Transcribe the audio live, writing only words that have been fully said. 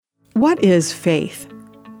What is faith?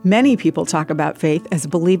 Many people talk about faith as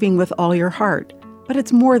believing with all your heart, but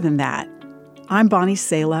it's more than that. I'm Bonnie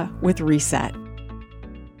Sala with Reset.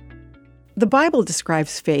 The Bible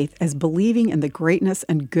describes faith as believing in the greatness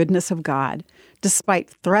and goodness of God,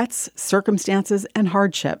 despite threats, circumstances, and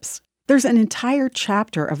hardships. There's an entire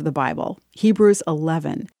chapter of the Bible, Hebrews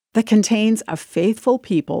 11, that contains a faithful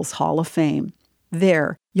people's hall of fame.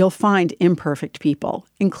 There, you'll find imperfect people,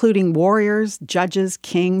 including warriors, judges,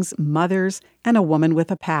 kings, mothers, and a woman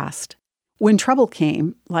with a past. When trouble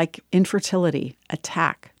came, like infertility,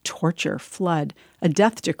 attack, torture, flood, a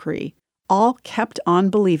death decree, all kept on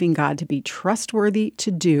believing God to be trustworthy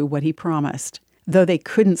to do what He promised. Though they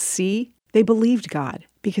couldn't see, they believed God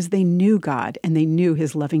because they knew God and they knew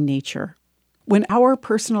His loving nature. When our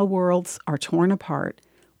personal worlds are torn apart,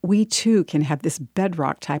 we too can have this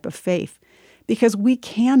bedrock type of faith because we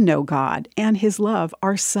can know God and His love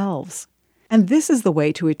ourselves. And this is the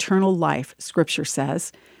way to eternal life, Scripture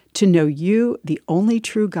says, to know you, the only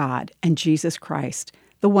true God, and Jesus Christ,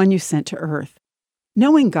 the one you sent to earth.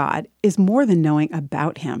 Knowing God is more than knowing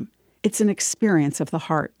about Him. It's an experience of the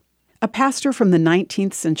heart. A pastor from the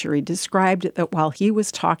 19th century described that while he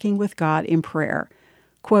was talking with God in prayer,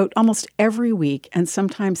 quote, almost every week and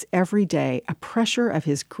sometimes every day, a pressure of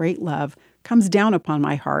His great love comes down upon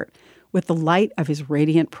my heart with the light of His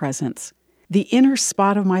radiant presence. The inner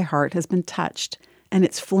spot of my heart has been touched, and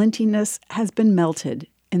its flintiness has been melted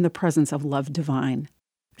in the presence of love divine.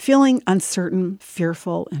 Feeling uncertain,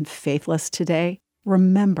 fearful, and faithless today?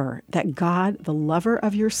 Remember that God, the lover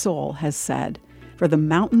of your soul, has said, "For the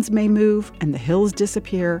mountains may move and the hills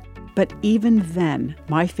disappear, but even then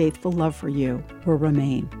my faithful love for you will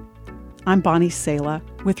remain." I'm Bonnie Sala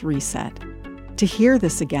with Reset. To hear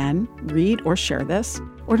this again, read or share this,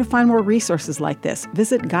 or to find more resources like this,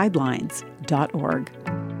 visit guidelines.org.